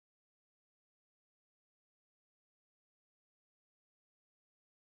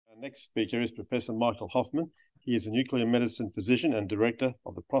next speaker is Professor Michael Hofman. He is a nuclear medicine physician and director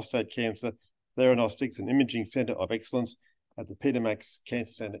of the Prostate Cancer Theranostics and Imaging Centre of Excellence at the Peter MacCallum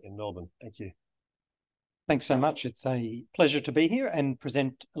Cancer Centre in Melbourne. Thank you. Thanks so much. It's a pleasure to be here and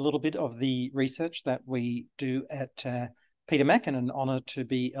present a little bit of the research that we do at Peter Mac, and an honour to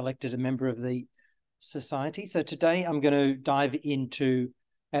be elected a member of the Society. So today I'm going to dive into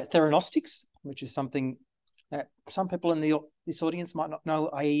Theranostics, which is something that some people in this audience might not know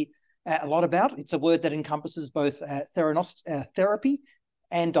a lot about. It's a word that encompasses both therapy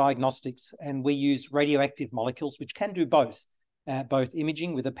and diagnostics, and we use radioactive molecules, which can do both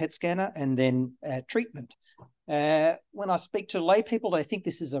imaging with a PET scanner and then treatment. When I speak to lay people, they think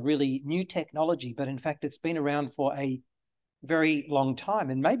this is a really new technology, but in fact, it's been around for a very long time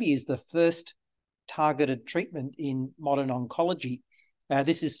and maybe is the first targeted treatment in modern oncology.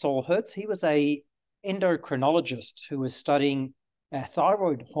 This is Saul Hertz. He was an endocrinologist who was studying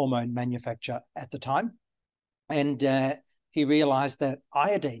thyroid hormone manufacture at the time. And he realized that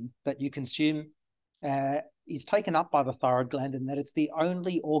iodine that you consume is taken up by the thyroid gland, and that it's the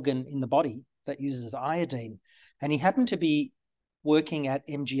only organ in the body that uses iodine. And he happened to be working at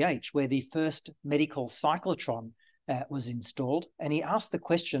MGH, where the first medical cyclotron was installed. And he asked the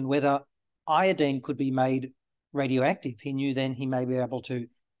question whether iodine could be made radioactive. He knew then he may be able to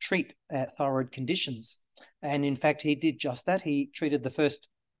treat thyroid conditions. And in fact, he did just that. He treated the first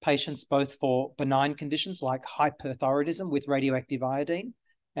patients both for benign conditions like hyperthyroidism with radioactive iodine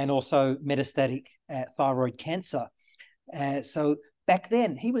and also metastatic thyroid cancer. So back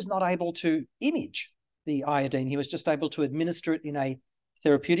then, he was not able to image the iodine. He was just able to administer it in a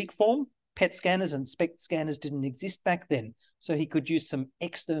therapeutic form. PET scanners and SPECT scanners didn't exist back then. So he could use some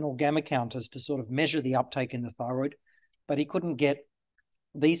external gamma counters to sort of measure the uptake in the thyroid, but he couldn't get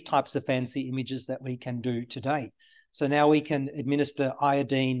these types of fancy images that we can do today. So now we can administer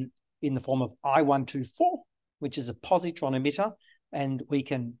iodine in the form of I-124, which is a positron emitter, and we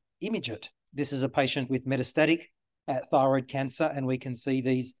can image it. This is a patient with metastatic thyroid cancer, and we can see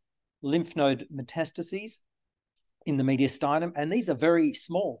these lymph node metastases in the mediastinum, and these are very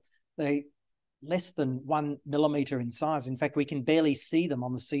small. They're less than 1 millimeter in size. In fact, we can barely see them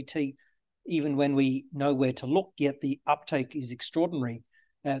on the CT, even when we know where to look, yet the uptake is extraordinary.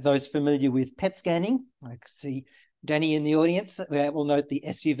 Those familiar with PET scanning, I see Danny in the audience, will note the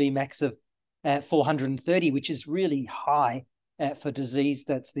SUV max of 430, which is really high for disease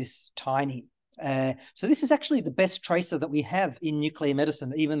that's this tiny. So this is actually the best tracer that we have in nuclear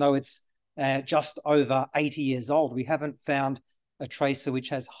medicine, even though it's just over 80 years old. We haven't found a tracer which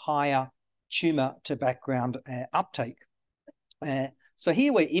has higher tumor to background uptake. So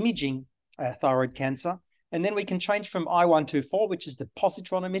here we're imaging thyroid cancer, and then we can change from I-124, which is the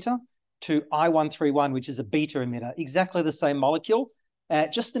positron emitter, to I-131, which is a beta emitter, exactly the same molecule,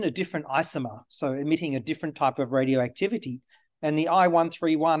 just in a different isomer, so emitting a different type of radioactivity. And the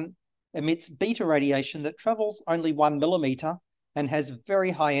I-131 emits beta radiation that travels only 1 millimeter and has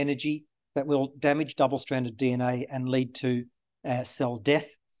very high energy that will damage double-stranded DNA and lead to cell death.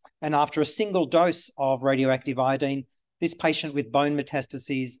 And after a single dose of radioactive iodine, this patient with bone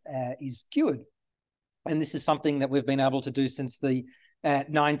metastases is cured. And this is something that we've been able to do since the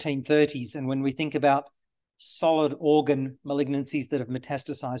 1930s. And when we think about solid organ malignancies that have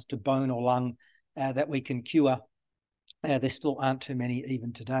metastasized to bone or lung that we can cure, there still aren't too many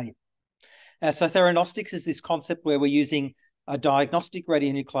even today. So Theranostics is this concept where we're using a diagnostic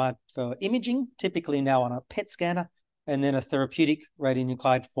radionuclide for imaging, typically now on a PET scanner, and then a therapeutic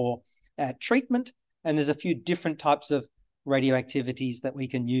radionuclide for treatment. And there's a few different types of radioactivities that we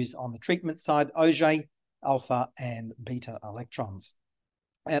can use on the treatment side: Auger, alpha, and beta electrons.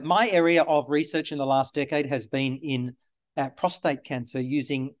 My area of research in the last decade has been in prostate cancer,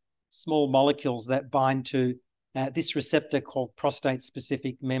 using small molecules that bind to this receptor called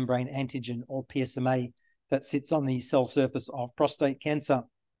prostate-specific membrane antigen, or PSMA, that sits on the cell surface of prostate cancer.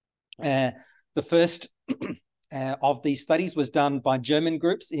 The first of these studies was done by German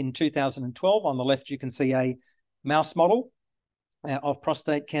groups in 2012. On the left, you can see a mouse model of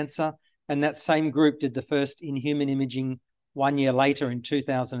prostate cancer, and that same group did the first in-human imaging 1 year later in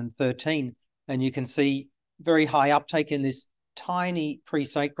 2013. And you can see very high uptake in this tiny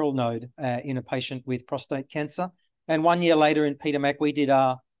presacral node in a patient with prostate cancer. And 1 year later in Peter Mac, we did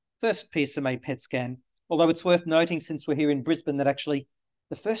our first PSMA PET scan. Although it's worth noting, since we're here in Brisbane, that actually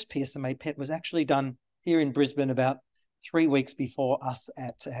the first PSMA PET was actually done here in Brisbane about 3 weeks before us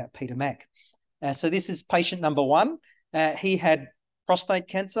at Peter Mac. So this is patient number 1. He had prostate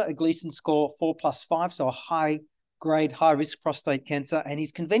cancer, a Gleason score 4+5, so a high-grade, high-risk prostate cancer, and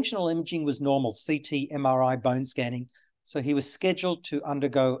his conventional imaging was normal: CT, MRI, bone scanning. So he was scheduled to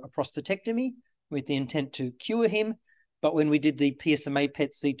undergo a prostatectomy with the intent to cure him. But when we did the PSMA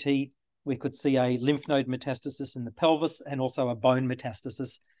PET CT, we could see a lymph node metastasis in the pelvis and also a bone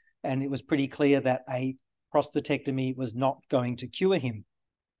metastasis. And it was pretty clear that a prostatectomy was not going to cure him.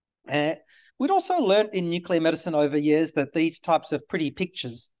 We'd also learned in nuclear medicine over years that these types of pretty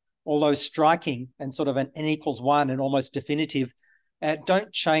pictures, although striking and sort of an N=1 and almost definitive,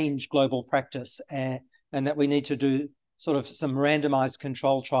 don't change global practice, and that we need to do sort of some randomized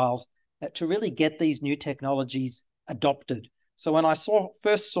control trials to really get these new technologies adopted. So when I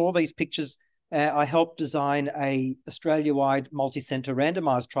first saw these pictures, I helped design a Australia-wide multi-center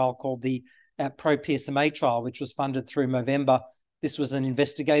randomized trial called the PRO-PSMA trial, which was funded through Movember. This was an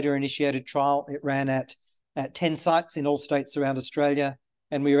investigator-initiated trial. It ran at 10 sites in all states around Australia,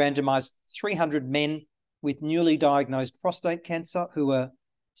 and we randomized 300 men with newly diagnosed prostate cancer who were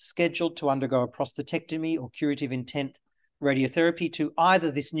scheduled to undergo a prostatectomy or curative intent radiotherapy to either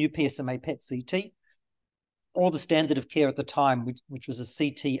this new PSMA PET CT or the standard of care at the time, which was a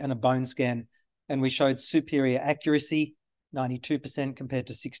CT and a bone scan. And we showed superior accuracy, 92% compared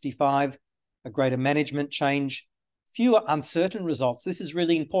to 65%, a greater management change, fewer uncertain results. This is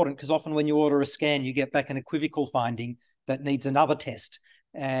really important because often when you order a scan, you get back an equivocal finding that needs another test.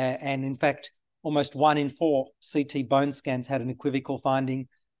 And in fact, almost 1 in 4 CT bone scans had an equivocal finding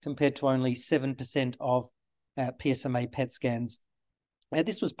compared to only 7% of PSMA PET scans.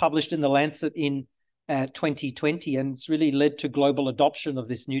 This was published in The Lancet in 2020, and it's really led to global adoption of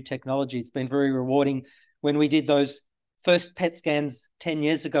this new technology. It's been very rewarding. When we did those first PET scans 10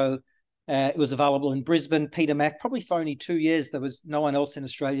 years ago, it was available in Brisbane, Peter Mac, probably for only 2 years. There was no one else in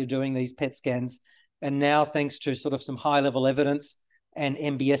Australia doing these PET scans. And now, thanks to sort of some high-level evidence and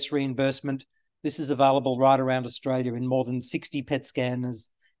MBS reimbursement, this is available right around Australia in more than 60 PET scanners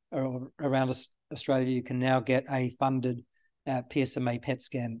around Australia. You can now get a funded PSMA PET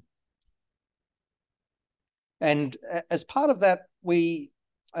scan. And as part of that, we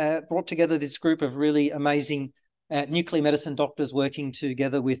brought together this group of really amazing nuclear medicine doctors working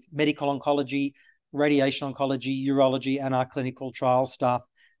together with medical oncology, radiation oncology, urology, and our clinical trial staff.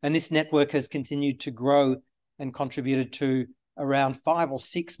 And this network has continued to grow and contributed to around 5 or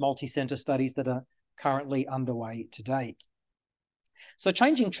 6 multi-center studies that are currently underway today. So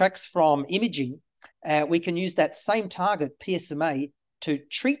changing tracks from imaging, we can use that same target, PSMA, to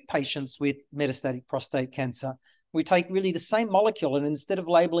treat patients with metastatic prostate cancer. We take really the same molecule, and instead of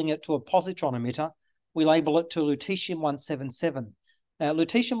labeling it to a positron emitter, we label it to lutetium-177.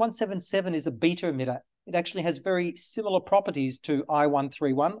 Lutetium-177 is a beta emitter. It actually has very similar properties to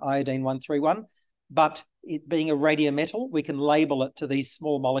I-131, iodine-131, but it being a radiometal, we can label it to these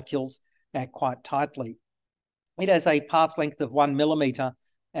small molecules quite tightly. It has a path length of 1 millimeter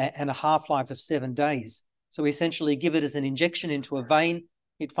and a half-life of 7 days. So we essentially give it as an injection into a vein.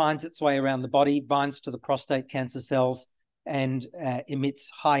 It finds its way around the body, binds to the prostate cancer cells, and emits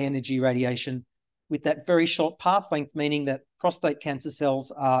high-energy radiation with that very short path length, meaning that prostate cancer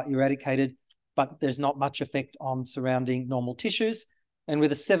cells are eradicated, but there's not much effect on surrounding normal tissues. And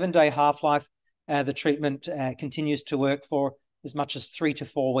with a 7-day half-life, the treatment continues to work for as much as 3 to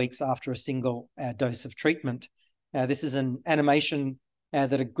 4 weeks after a single dose of treatment. This is an animation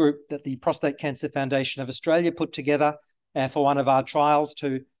that a group that the Prostate Cancer Foundation of Australia put together for one of our trials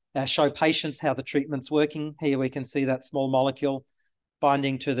to show patients how the treatment's working. Here we can see that small molecule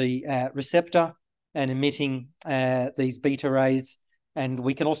binding to the receptor and emitting these beta rays. And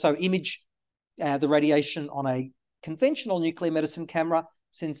we can also image the radiation on a conventional nuclear medicine camera,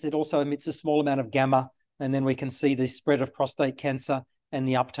 since it also emits a small amount of gamma. And then we can see the spread of prostate cancer and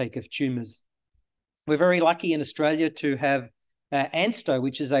the uptake of tumours. We're very lucky in Australia to have ANSTO,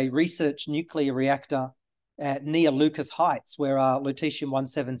 which is a research nuclear reactor near Lucas Heights, where our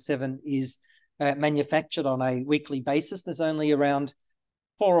lutetium-177 is manufactured on a weekly basis. There's only around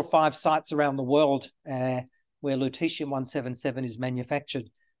 4 or 5 sites around the world where lutetium-177 is manufactured.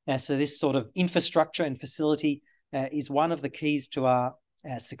 So this sort of infrastructure and facility is one of the keys to our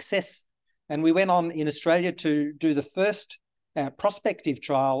success. And we went on in Australia to do the first prospective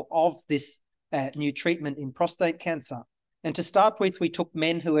trial of this new treatment in prostate cancer. And to start with, we took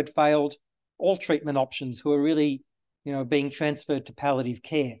men who had failed all treatment options, who were really, being transferred to palliative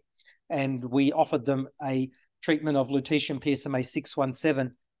care. And we offered them a treatment of lutetium PSMA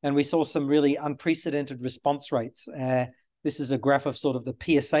 617, and we saw some really unprecedented response rates. This is a graph of sort of the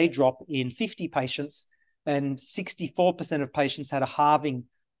PSA drop in 50 patients, and 64% of patients had a halving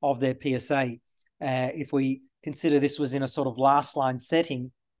of their PSA. If we consider this was in a sort of last line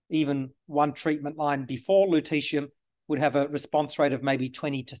setting, even one treatment line before lutetium would have a response rate of maybe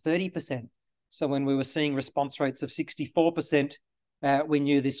 20 to 30%. So when we were seeing response rates of 64%, we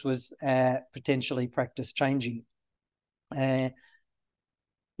knew this was potentially practice changing.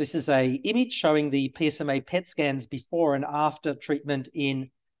 This is an image showing the PSMA PET scans before and after treatment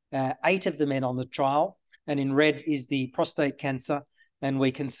in 8 of the men on the trial. And in red is the prostate cancer. And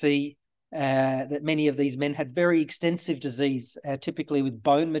we can see that many of these men had very extensive disease, typically with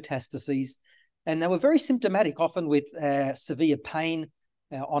bone metastases. And they were very symptomatic, often with severe pain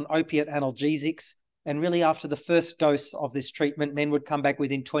on opiate analgesics. And really after the first dose of this treatment, men would come back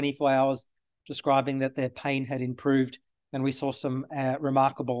within 24 hours describing that their pain had improved. And we saw some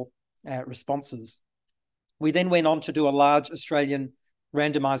remarkable responses. We then went on to do a large Australian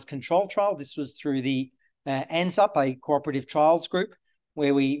randomized control trial. This was through the ANZUP, a cooperative trials group,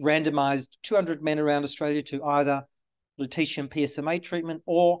 where we randomized 200 men around Australia to either lutetium PSMA treatment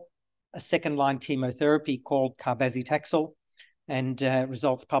or a second-line chemotherapy called carbazitaxel, and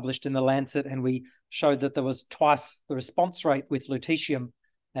results published in The Lancet. And we showed that there was twice the response rate with lutetium,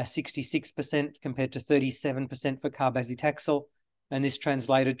 66% compared to 37% for carbazitaxel. And this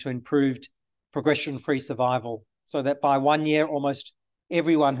translated to improved progression-free survival, so that by 1 year, almost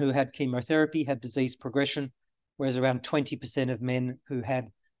everyone who had chemotherapy had disease progression, whereas around 20% of men who had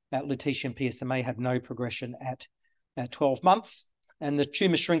lutetium PSMA had no progression at 12 months. And the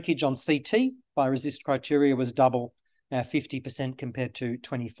tumour shrinkage on CT by RECIST criteria was double, 50% compared to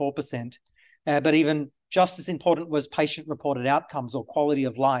 24%. But even just as important was patient-reported outcomes or quality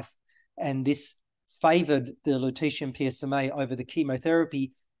of life. And this favoured the lutetium PSMA over the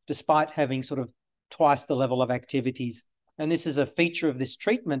chemotherapy, despite having sort of twice the level of activities. And this is a feature of this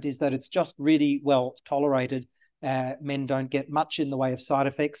treatment, is that it's just really well tolerated. Men don't get much in the way of side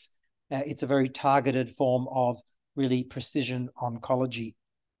effects. It's a very targeted form of really precision oncology.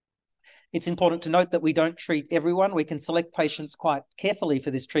 It's important to note that we don't treat everyone. We can select patients quite carefully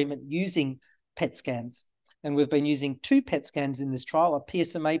for this treatment using PET scans. And we've been using 2 PET scans in this trial, a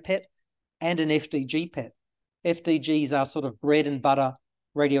PSMA PET and an FDG PET. FDG is our sort of bread and butter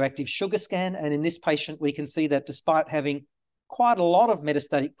radioactive sugar scan. And in this patient, we can see that despite having quite a lot of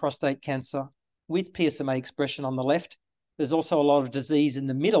metastatic prostate cancer with PSMA expression on the left, there's also a lot of disease in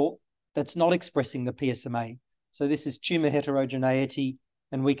the middle that's not expressing the PSMA. So this is tumor heterogeneity,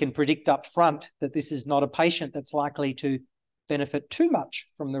 and we can predict up front that this is not a patient that's likely to benefit too much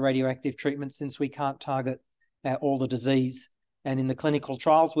from the radioactive treatment, since we can't target all the disease. And in the clinical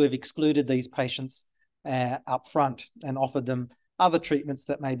trials, we've excluded these patients up front and offered them other treatments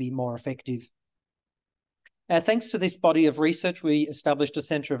that may be more effective. Thanks to this body of research, we established a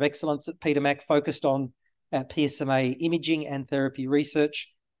Centre of Excellence at Peter Mac focused on PSMA imaging and therapy research,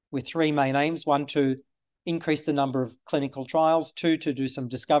 with 3 main aims: 1, to increase the number of clinical trials; 2, to do some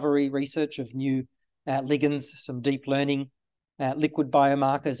discovery research of new ligands, some deep learning, liquid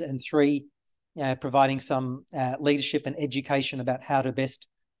biomarkers; and 3, providing some leadership and education about how to best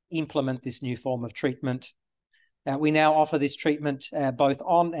implement this new form of treatment. We now offer this treatment both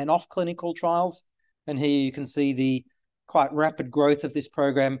on and off clinical trials. And here you can see the quite rapid growth of this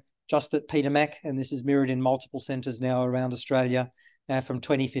program just at Peter Mac, and this is mirrored in multiple centres now around Australia, from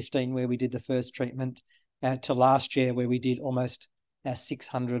 2015, where we did the first treatment, to last year, where we did almost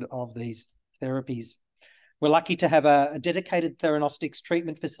 600 of these therapies. We're lucky to have a dedicated Theranostics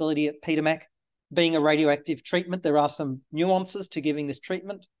treatment facility at Peter Mac. Being a radioactive treatment, there are some nuances to giving this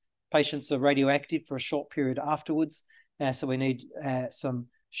treatment. Patients are radioactive for a short period afterwards, so we need some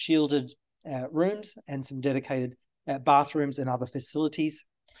shielded rooms and some dedicated bathrooms and other facilities.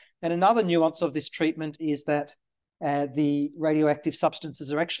 And another nuance of this treatment is that the radioactive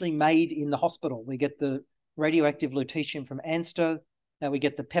substances are actually made in the hospital. We get the radioactive lutetium from ANSTO, we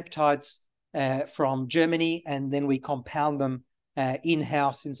get the peptides from Germany, and then we compound them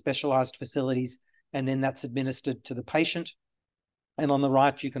in-house in specialized facilities, and then that's administered to the patient. And on the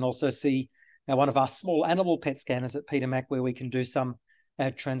right, you can also see one of our small animal PET scanners at Peter Mac, where we can do some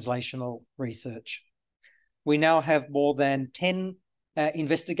translational research. We now have more than 10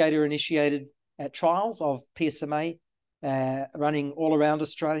 investigator-initiated trials of PSMA running all around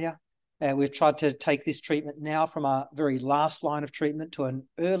Australia. We've tried to take this treatment now from a very last line of treatment to an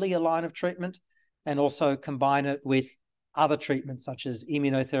earlier line of treatment, and also combine it with other treatments such as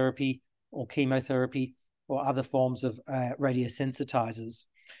immunotherapy or chemotherapy or other forms of radiosensitizers.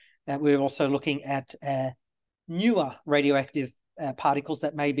 We're also looking at newer radioactive particles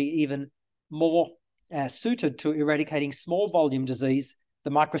that may be even more suited to eradicating small volume disease, the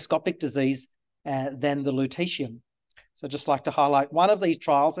microscopic disease, than the lutetium. So I'd just like to highlight one of these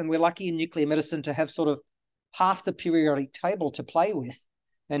trials, and we're lucky in nuclear medicine to have sort of half the periodic table to play with.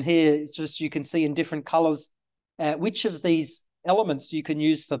 And here it's just, you can see in different colors which of these elements you can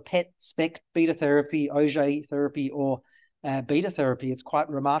use for PET, SPECT, beta therapy, Auger therapy, or beta therapy. It's quite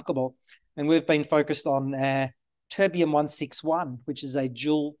remarkable. And we've been focused on terbium-161, which is a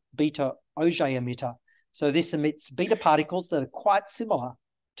dual beta Auger emitter. So this emits beta particles that are quite similar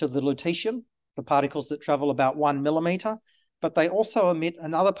to the lutetium, the particles that travel about 1 millimeter, but they also emit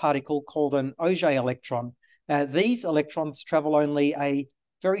another particle called an Auger electron. These electrons travel only a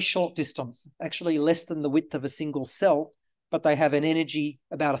very short distance, actually less than the width of a single cell, but they have an energy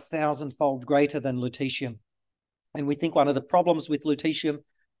about 1,000-fold greater than lutetium. And we think one of the problems with lutetium,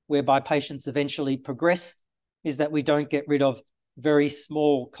 whereby patients eventually progress, is that we don't get rid of very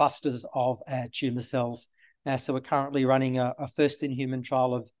small clusters of tumour cells. So we're currently running a first-in-human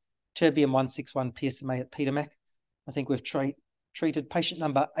trial of terbium-161 PSMA at Peter Mac. I think we've treated patient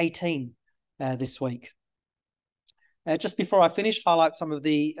number 18 this week. Just before I finish, highlight some of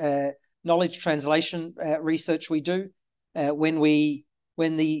the knowledge translation research we do. When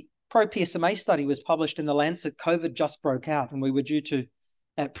the pro-PSMA study was published in The Lancet, COVID just broke out, and we were due to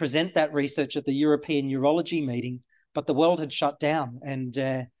present that research at the European Urology meeting, but the world had shut down, and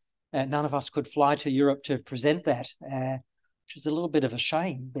none of us could fly to Europe to present that, which was a little bit of a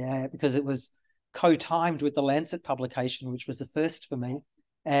shame because it was co-timed with the Lancet publication, which was a first for me.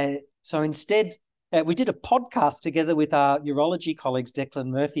 So instead, we did a podcast together with our urology colleagues, Declan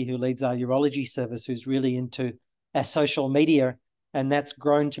Murphy, who leads our urology service, who's really into social media, and that's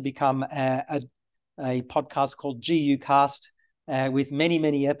grown to become a podcast called GU Cast with many,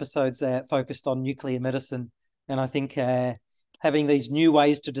 many episodes focused on nuclear medicine. And I think having these new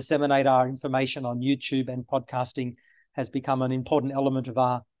ways to disseminate our information on YouTube and podcasting has become an important element of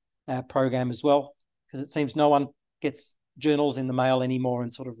our program as well, because it seems no one gets journals in the mail anymore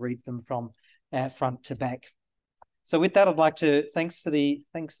and sort of reads them from front to back. So with that, I'd like to thanks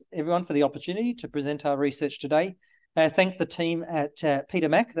everyone for the opportunity to present our research today. Thank the team at Peter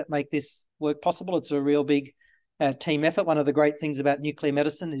Mac that make this work possible. It's a real big team effort. One of the great things about nuclear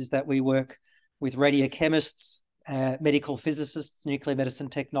medicine is that we work with radiochemists, medical physicists, nuclear medicine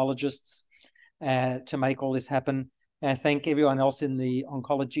technologists to make all this happen. Thank everyone else in the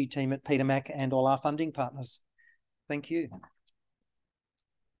oncology team at Peter Mac and all our funding partners. Thank you.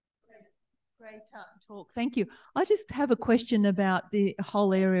 Great talk. Thank you. I just have a question about the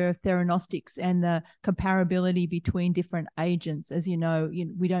whole area of theranostics and the comparability between different agents. As you know,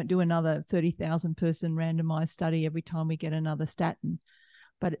 we don't do another 30,000 person randomized study every time we get another statin.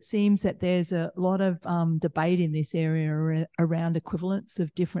 But it seems that there's a lot of debate in this area around equivalence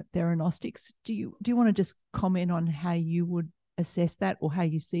of different theranostics. Do you want to just comment on how you would assess that or how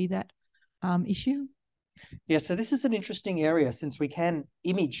you see that issue? Yeah, so this is an interesting area since we can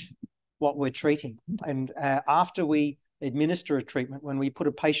image what we're treating. And after we administer a treatment, when we put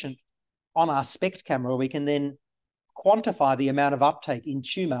a patient on our SPECT camera, we can then quantify the amount of uptake in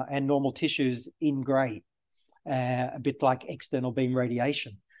tumour and normal tissues in grey, a bit like external beam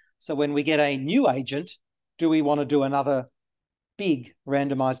radiation. So when we get a new agent, do we want to do another big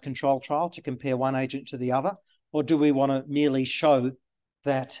randomized control trial to compare one agent to the other? Or do we want to merely show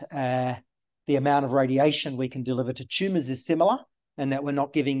that the amount of radiation we can deliver to tumours is similar and that we're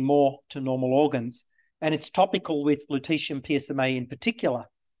not giving more to normal organs? And it's topical with lutetium PSMA in particular,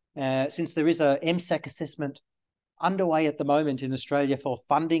 since there is a MSAC assessment underway at the moment in Australia for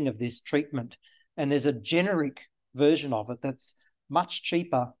funding of this treatment. And there's a generic version of it that's much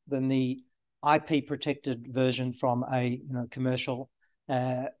cheaper than the IP-protected version from a commercial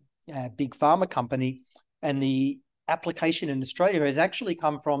big pharma company. And the application in Australia has actually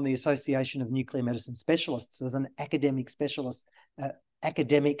come from the Association of Nuclear Medicine Specialists as an academic specialist,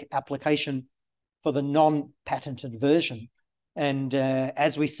 academic application for the non-patented version. And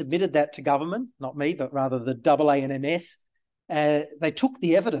as we submitted that to government, not me, but rather the AANMS, they took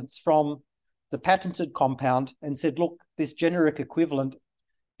the evidence from the patented compound and said, look, this generic equivalent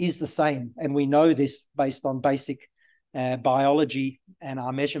is the same. And we know this based on basic biology and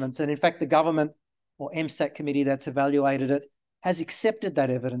our measurements. And in fact, the government or MSAC committee that's evaluated it has accepted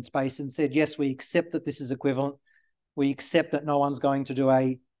that evidence base and said, yes, we accept that this is equivalent. We accept that no one's going to do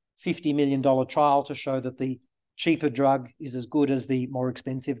a $50 million trial to show that the cheaper drug is as good as the more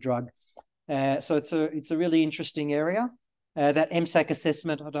expensive drug. So it's a really interesting area. That MSAC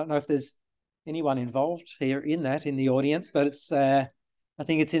assessment, I don't know if there's anyone involved here in the audience, but it's I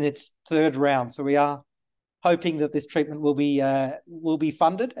think it's in its third round. So we are hoping that this treatment will be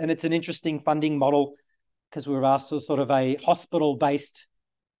funded, and it's an interesting funding model because we were asked for sort of a hospital-based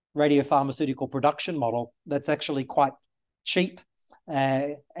radiopharmaceutical production model that's actually quite cheap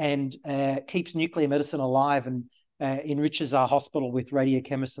and keeps nuclear medicine alive and enriches our hospital with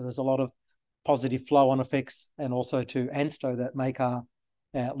radiochemists. So there's a lot of positive flow-on effects, and also to ANSTO that make our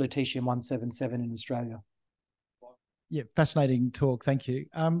lutetium-177 in Australia. Yeah, fascinating talk. Thank you.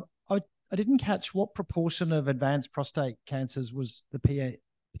 I didn't catch what proportion of advanced prostate cancers was the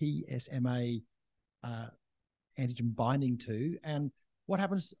PSMA antigen binding to, and what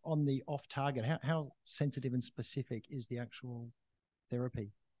happens on the off-target? How sensitive and specific is the actual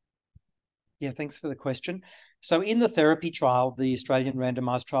therapy? Yeah, thanks for the question. So in the therapy trial, the Australian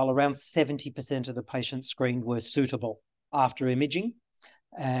randomised trial, around 70% of the patients screened were suitable after imaging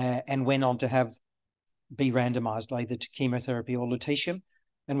and went on to be randomised either to chemotherapy or lutetium.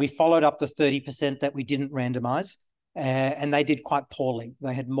 And we followed up the 30% that we didn't randomise, and they did quite poorly.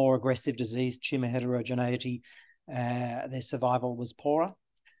 They had more aggressive disease, tumour heterogeneity. Their survival was poorer.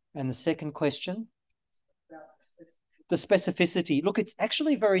 And the second question? The specificity. Look, it's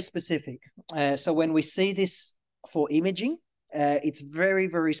actually very specific. So when we see this for imaging, it's very,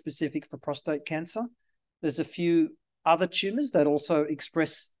 very specific for prostate cancer. There's a few other tumours that also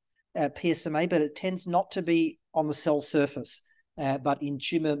express PSMA, but it tends not to be on the cell surface, but in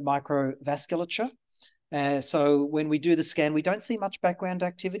tumour microvasculature. So when we do the scan, we don't see much background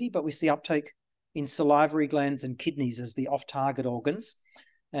activity, but we see uptake in salivary glands and kidneys as the off-target organs.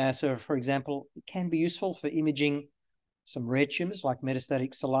 So, for example, it can be useful for imaging some rare tumours like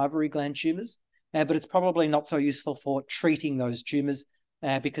metastatic salivary gland tumours, but it's probably not so useful for treating those tumours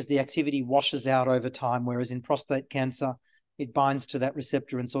because the activity washes out over time, whereas in prostate cancer, it binds to that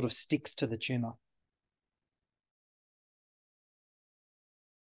receptor and sort of sticks to the tumour.